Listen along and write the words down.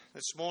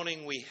This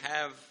morning we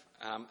have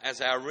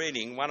as our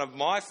reading one of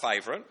my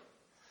favourite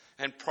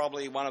and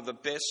probably one of the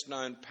best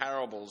known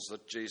parables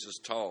that Jesus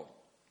told.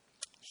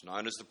 It's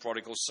known as the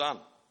prodigal son.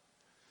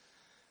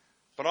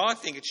 But I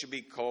think it should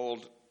be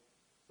called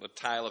the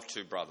tale of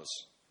two brothers,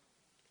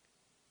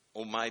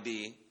 or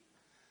maybe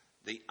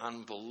the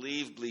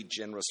unbelievably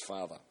generous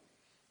father.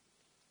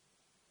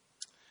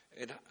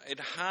 It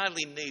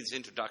hardly needs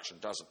introduction,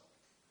 does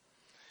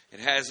it? It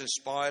has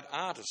inspired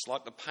artists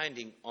like the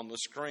painting on the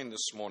screen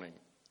this morning.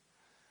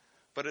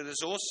 But it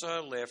has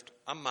also left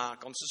a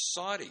mark on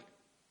society.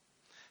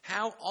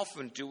 How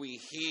often do we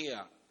hear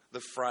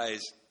the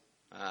phrase,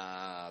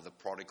 the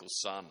prodigal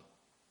son,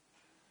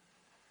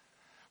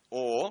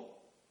 or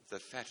the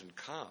fattened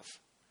calf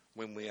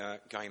when we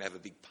are going to have a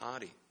big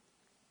party?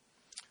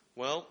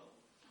 Well,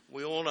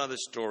 we all know the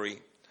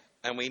story,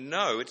 and we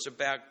know it's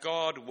about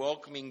God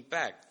welcoming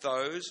back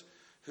those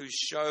who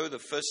show the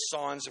first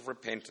signs of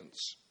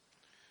repentance,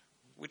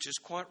 which is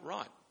quite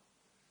right.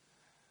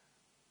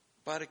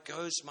 But it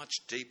goes much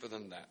deeper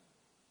than that.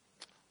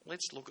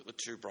 Let's look at the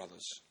two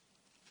brothers.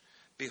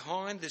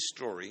 Behind this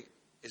story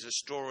is a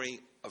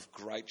story of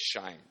great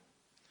shame.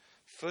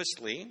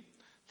 Firstly,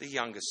 the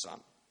younger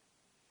son.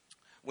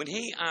 When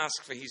he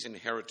asks for his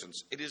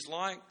inheritance, it is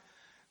like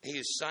he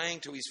is saying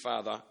to his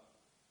father,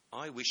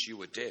 I wish you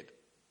were dead.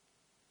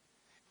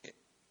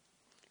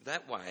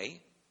 That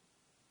way,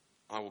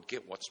 I will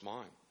get what's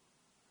mine.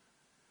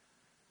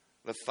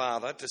 The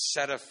father, to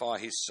satisfy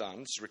his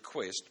son's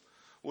request,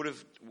 would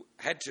have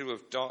had to have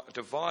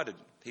divided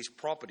his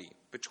property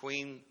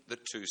between the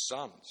two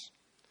sons.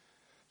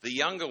 The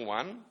younger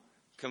one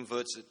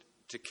converts it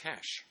to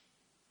cash.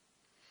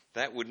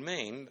 That would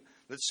mean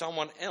that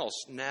someone else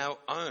now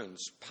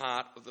owns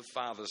part of the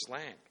father's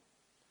land.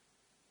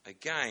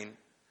 Again,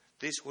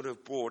 this would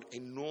have brought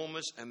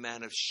enormous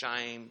amount of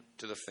shame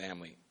to the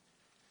family.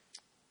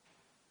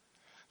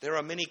 There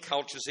are many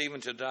cultures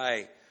even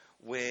today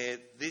where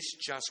this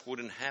just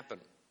wouldn't happen.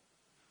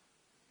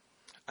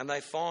 And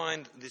they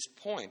find this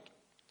point,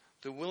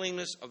 the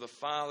willingness of the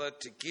father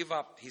to give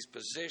up his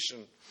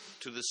possession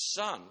to the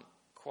son,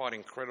 quite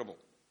incredible.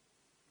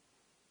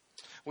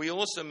 We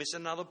also miss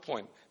another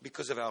point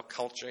because of our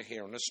culture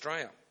here in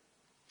Australia.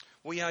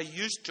 We are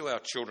used to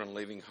our children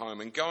leaving home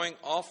and going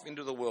off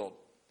into the world.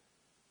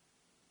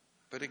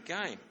 But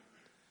again,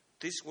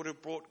 this would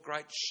have brought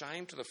great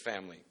shame to the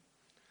family.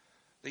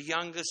 The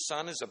younger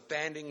son is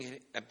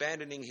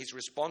abandoning his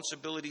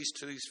responsibilities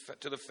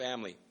to the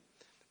family,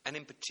 and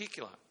in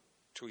particular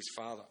to his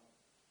father.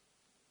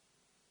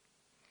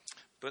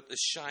 But the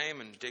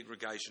shame and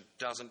degradation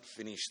doesn't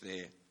finish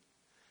there.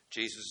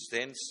 Jesus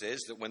then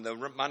says that when the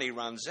money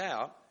runs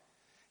out,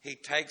 he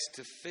takes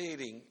to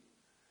feeding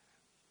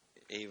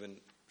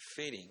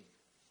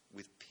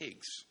with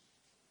pigs.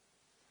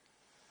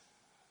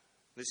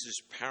 This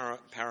is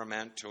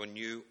paramount to a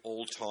new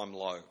all-time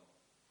low.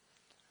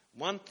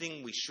 One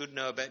thing we should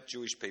know about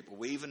Jewish people,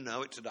 we even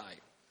know it today,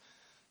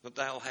 that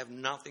they'll have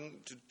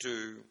nothing to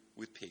do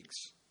with pigs.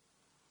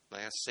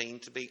 They are seen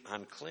to be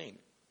unclean.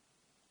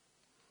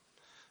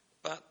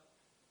 But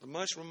the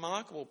most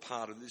remarkable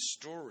part of this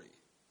story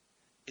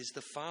is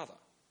the father.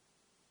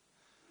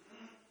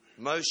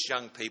 Most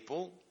young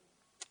people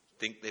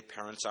think their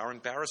parents are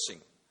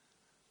embarrassing.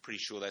 Pretty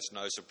sure that's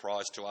no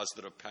surprise to us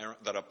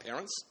that are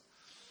parents.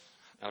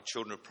 Our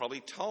children have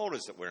probably told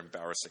us that we're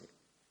embarrassing.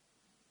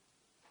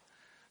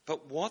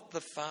 But what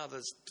the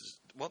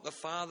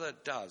father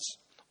does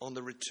on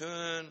the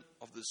return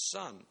of the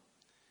son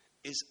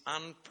is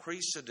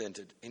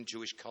unprecedented in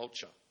Jewish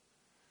culture.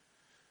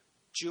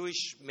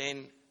 Jewish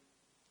men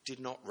did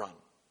not run.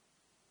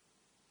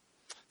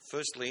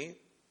 Firstly,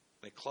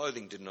 their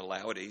clothing didn't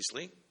allow it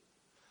easily.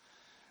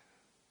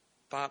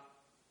 But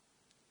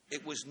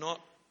it was not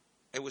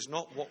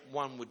what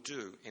one would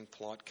do in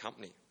polite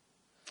company.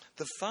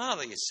 The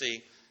father, you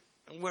see,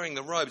 wearing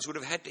the robes, would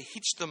have had to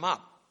hitch them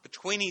up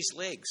between his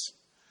legs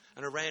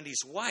and around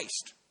his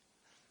waist,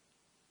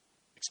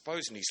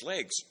 exposing his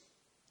legs.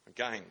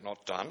 Again,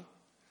 not done.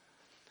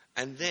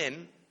 And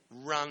then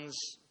runs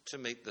to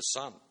meet the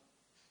son.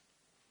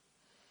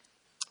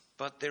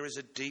 But there is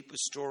a deeper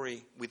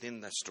story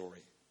within that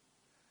story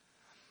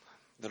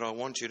that I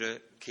want you to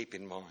keep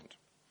in mind.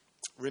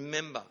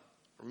 Remember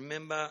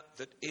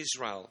that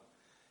Israel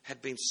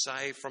had been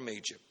saved from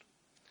Egypt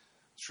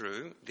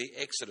through the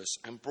Exodus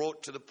and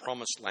brought to the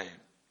promised land.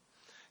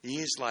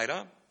 Years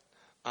later,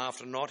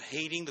 after not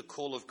heeding the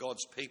call of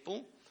God's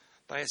people,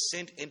 they are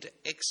sent into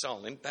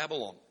exile in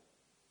Babylon.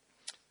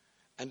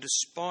 And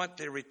despite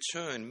their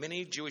return,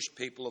 many Jewish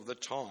people of the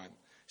time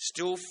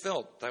still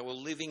felt they were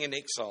living in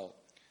exile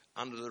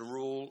under the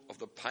rule of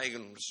the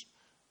pagans,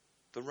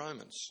 the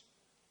Romans.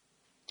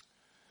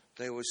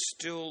 They were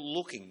still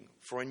looking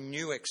for a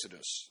new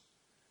Exodus,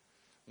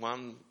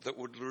 one that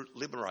would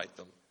liberate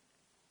them.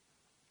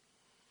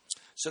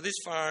 So this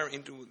far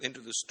into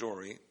the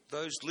story,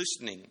 those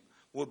listening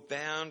were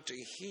bound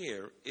to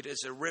hear it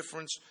as a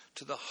reference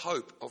to the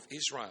hope of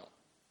Israel.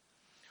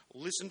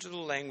 Listen to the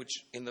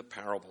language in the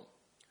parable.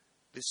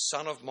 This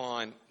son of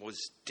mine was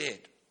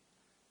dead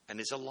and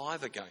is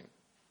alive again.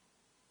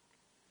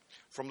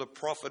 From the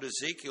prophet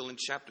Ezekiel in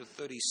chapter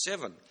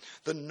 37,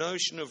 the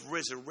notion of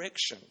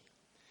resurrection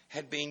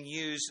had been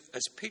used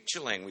as picture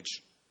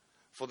language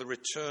for the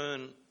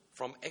return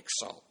from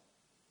exile.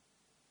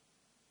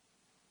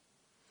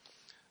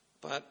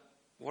 But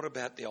what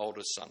about the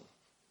older son?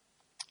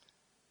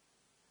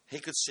 He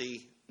could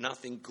see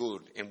nothing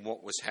good in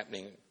what was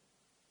happening,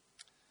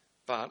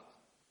 but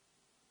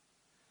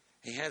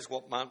he has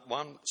what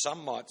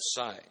some might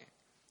say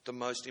the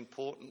most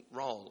important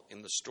role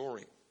in the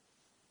story.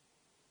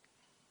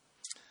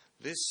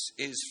 This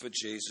is for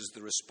Jesus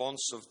the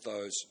response of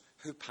those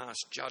who pass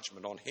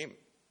judgment on him,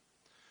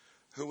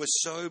 who were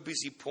so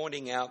busy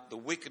pointing out the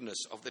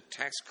wickedness of the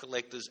tax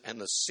collectors and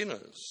the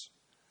sinners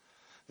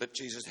that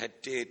Jesus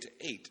had dared to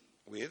eat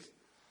with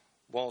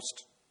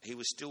whilst he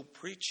was still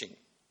preaching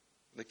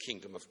the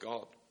kingdom of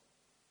God.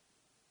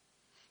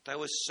 They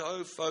were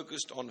so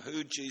focused on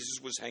who Jesus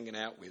was hanging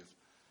out with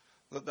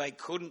that they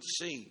couldn't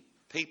see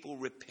people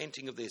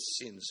repenting of their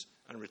sins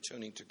and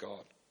returning to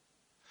God.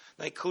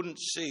 They couldn't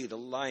see the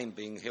lame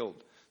being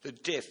healed, the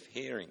deaf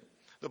hearing,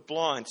 the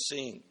blind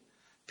seeing.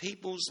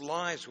 People's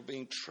lives were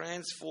being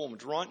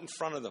transformed right in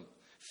front of them,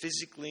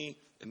 physically,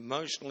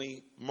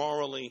 emotionally,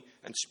 morally,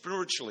 and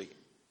spiritually.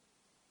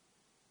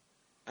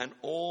 And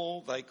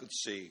all they could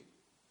see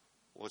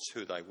was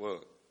who they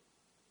were.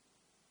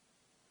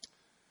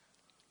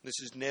 This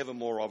is never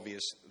more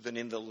obvious than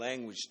in the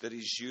language that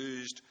is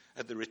used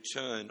at the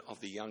return of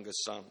the younger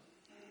son.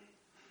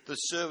 The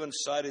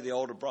servants say to the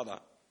older brother,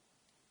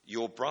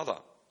 "Your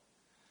brother."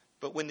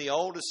 But when the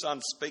older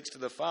son speaks to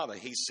the father,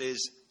 he says,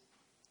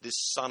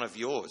 "This son of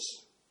yours."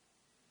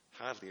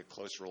 Hardly a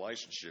close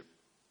relationship.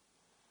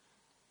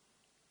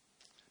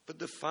 But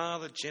the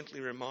father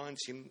gently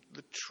reminds him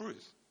the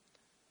truth.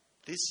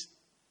 This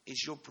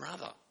is your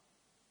brother.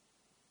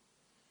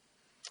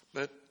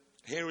 But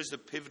here is the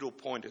pivotal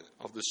point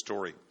of the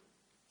story.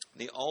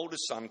 The older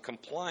son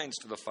complains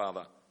to the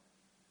father,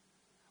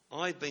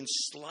 "I've been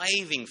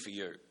slaving for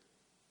you."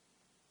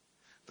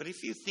 But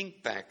if you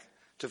think back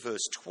to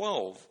verse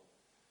 12,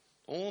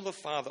 all the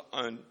father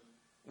owned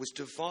was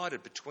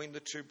divided between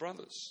the two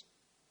brothers.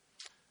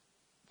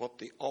 What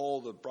the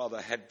older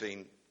brother had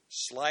been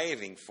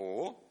slaving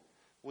for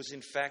was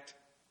in fact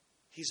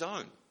his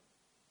own.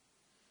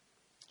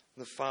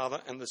 The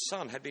father and the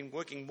son had been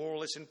working more or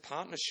less in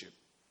partnership.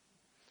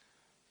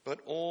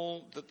 But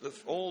all that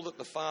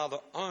the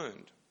father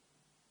owned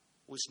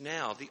was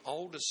now the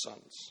older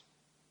son's.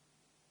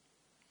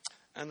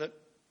 And that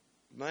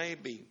may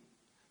be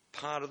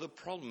part of the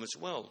problem as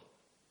well.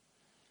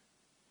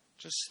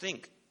 Just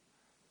think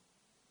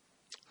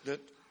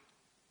that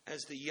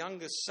as the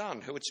younger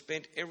son who had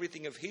spent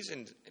everything of his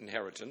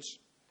inheritance,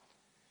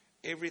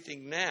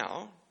 everything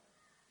now,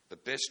 the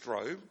best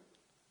robe,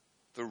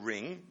 the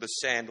ring, the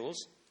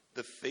sandals,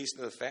 the feast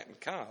of the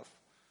fattened calf,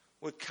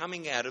 were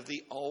coming out of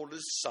the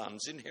oldest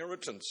son's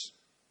inheritance.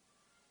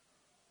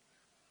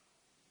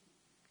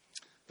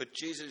 But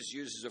Jesus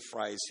uses a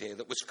phrase here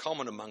that was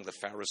common among the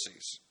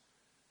Pharisees.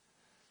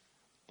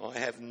 "I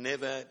have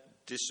never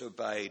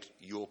disobeyed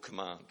your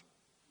command,"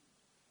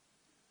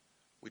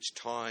 which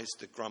ties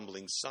the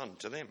grumbling son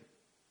to them.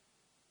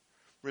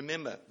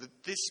 Remember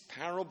that this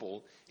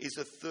parable is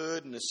the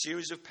third in a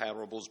series of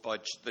parables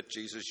that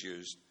Jesus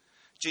used.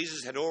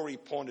 Jesus had already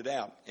pointed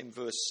out in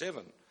verse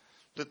 7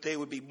 that there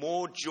would be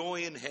more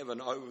joy in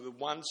heaven over the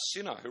one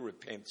sinner who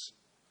repents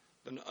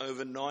than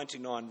over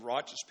 99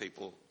 righteous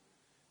people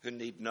who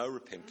need no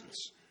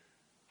repentance.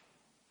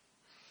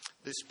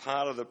 This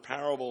part of the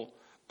parable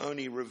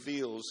only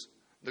reveals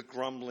the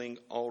grumbling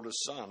older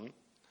son,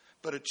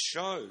 but it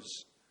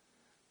shows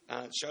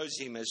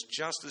him as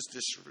just as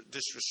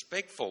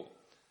disrespectful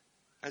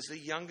as the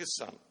younger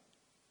son.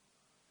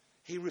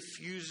 He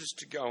refuses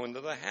to go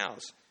into the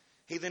house.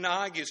 He then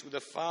argues with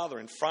the father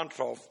in front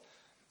of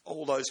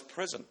all those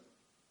present.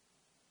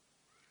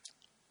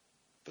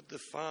 But the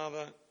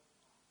father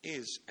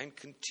is and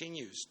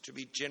continues to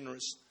be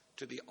generous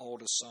to the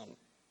older son.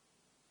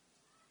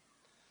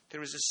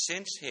 There is a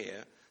sense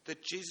here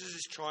that Jesus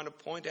is trying to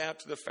point out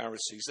to the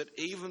Pharisees that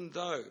even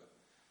though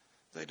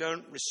they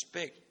don't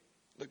respect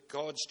that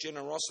God's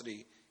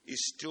generosity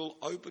is still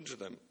open to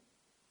them,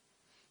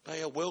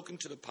 they are welcome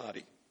to the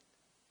party.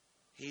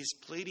 He is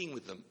pleading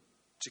with them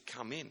to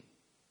come in.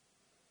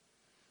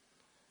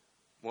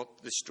 What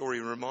the story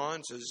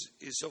reminds us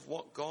is of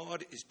what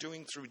God is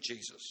doing through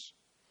Jesus.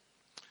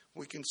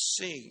 We can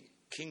see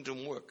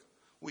kingdom work.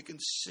 We can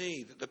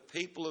see that the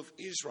people of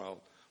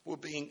Israel were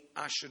being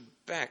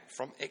ushered back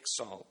from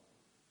exile.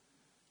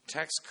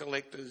 Tax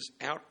collectors,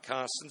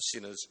 outcasts and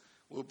sinners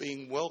were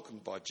being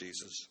welcomed by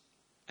Jesus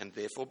and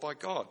therefore by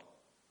God.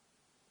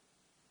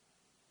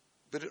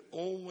 But it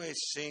always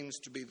seems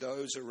to be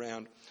those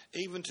around,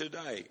 even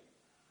today,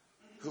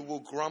 who will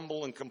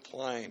grumble and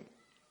complain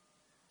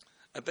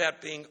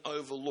about being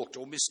overlooked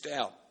or missed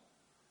out.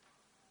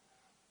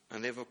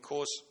 And they've, of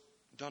course,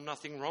 done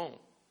nothing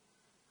wrong.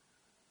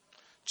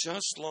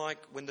 Just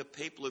like when the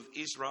people of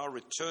Israel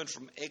returned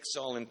from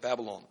exile in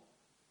Babylon,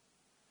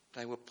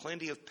 there were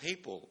plenty of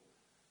people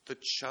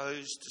that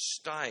chose to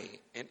stay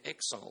in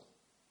exile.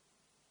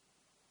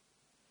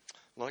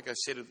 Like I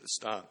said at the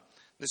start,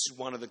 this is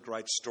one of the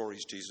great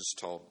stories Jesus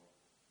told.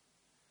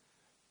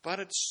 But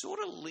it sort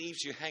of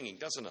leaves you hanging,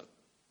 doesn't it?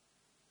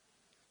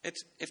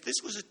 If this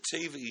was a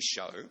TV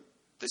show,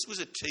 this was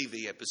a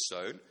TV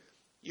episode,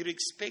 you'd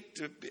expect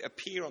to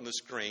appear on the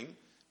screen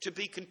to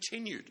be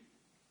continued.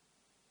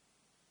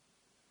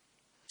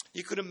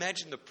 You could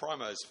imagine the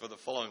promos for the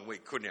following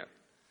week, couldn't you?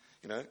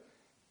 You know,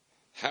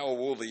 how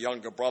will the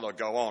younger brother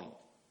go on?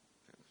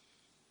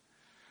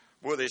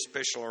 Were there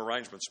special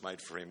arrangements made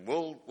for him?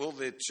 Will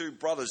their two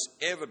brothers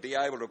ever be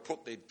able to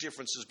put their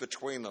differences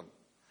between them?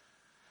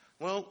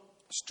 Well,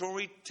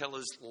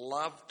 storytellers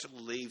love to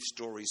leave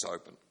stories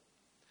open.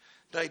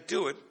 They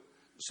do it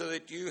so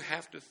that you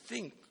have to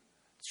think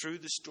through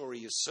the story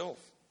yourself.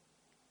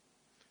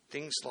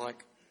 Things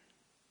like,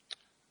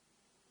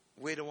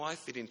 where do I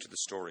fit into the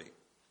story?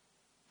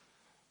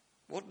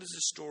 What does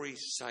the story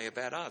say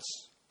about us,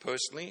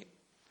 personally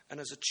and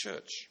as a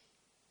church?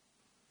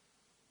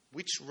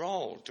 Which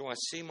role do I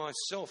see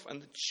myself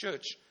and the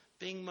church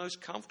being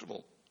most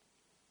comfortable?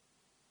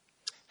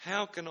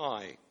 How can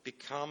I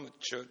become a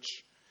church?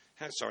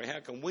 How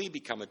can we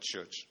become a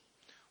church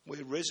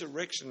where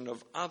resurrection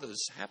of others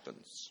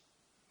happens?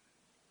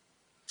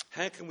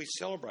 How can we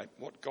celebrate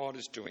what God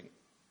is doing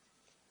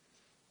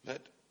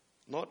that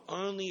not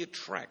only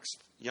attracts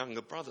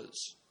younger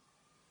brothers,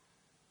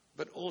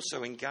 but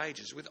also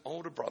engages with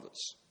older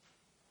brothers?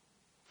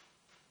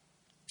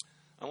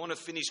 I want to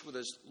finish with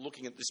us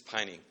looking at this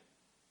painting.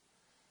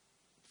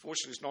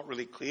 Fortunately, it's not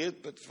really clear,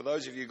 but for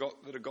those of you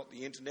that have got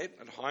the internet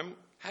at home,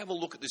 have a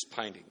look at this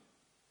painting.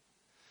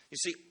 You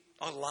see,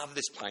 I love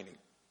this painting.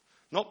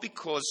 Not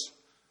because,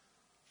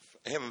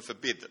 heaven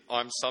forbid, that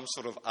I'm some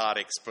sort of art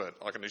expert.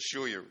 I can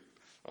assure you,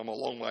 I'm a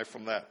long way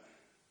from that.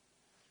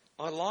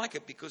 I like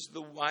it because of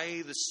the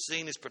way the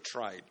scene is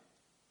portrayed.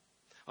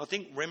 I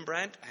think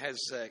Rembrandt has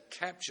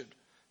captured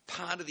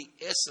part of the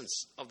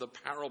essence of the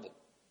parable.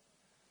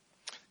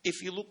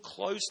 If you look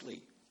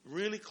closely,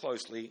 really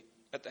closely,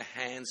 at the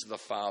hands of the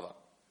Father,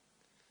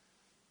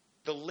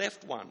 the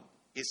left one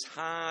is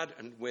hard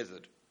and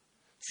weathered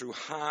through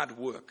hard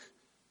work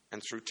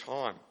and through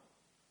time.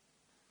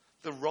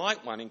 The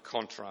right one, in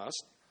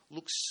contrast,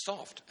 looks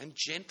soft and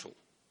gentle.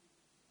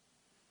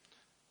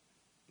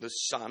 The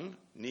Son,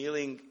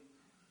 kneeling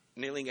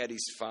at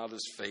his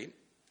Father's feet,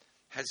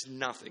 has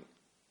nothing.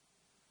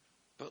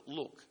 But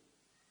look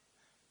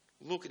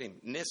at him,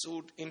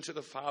 nestled into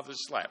the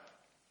Father's lap.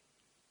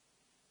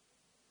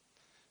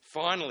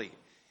 Finally,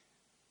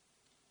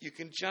 you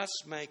can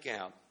just make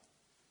out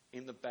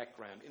in the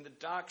background, in the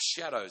dark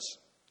shadows,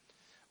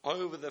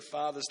 over the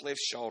Father's left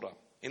shoulder,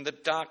 in the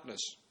darkness,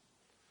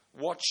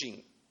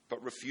 watching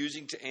but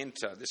refusing to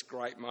enter this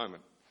great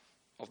moment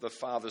of the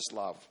Father's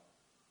love.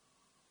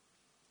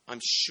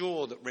 I'm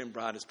sure that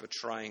Rembrandt is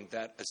portraying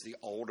that as the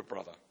older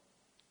brother.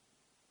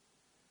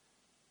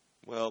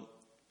 Well,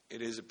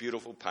 it is a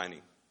beautiful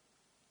painting.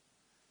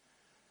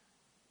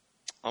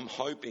 I'm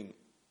hoping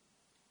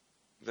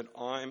that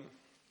I'm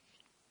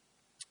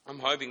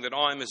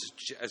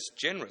as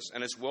generous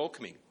and as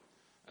welcoming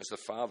as the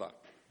Father.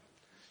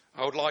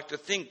 I would like to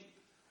think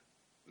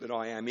that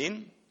I am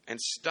in and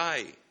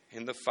stay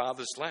in the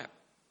Father's lap,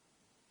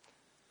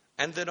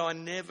 and that I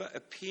never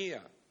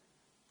appear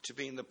to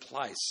be in the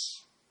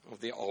place of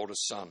the older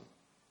son.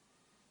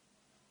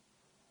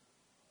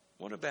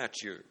 What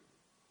about you?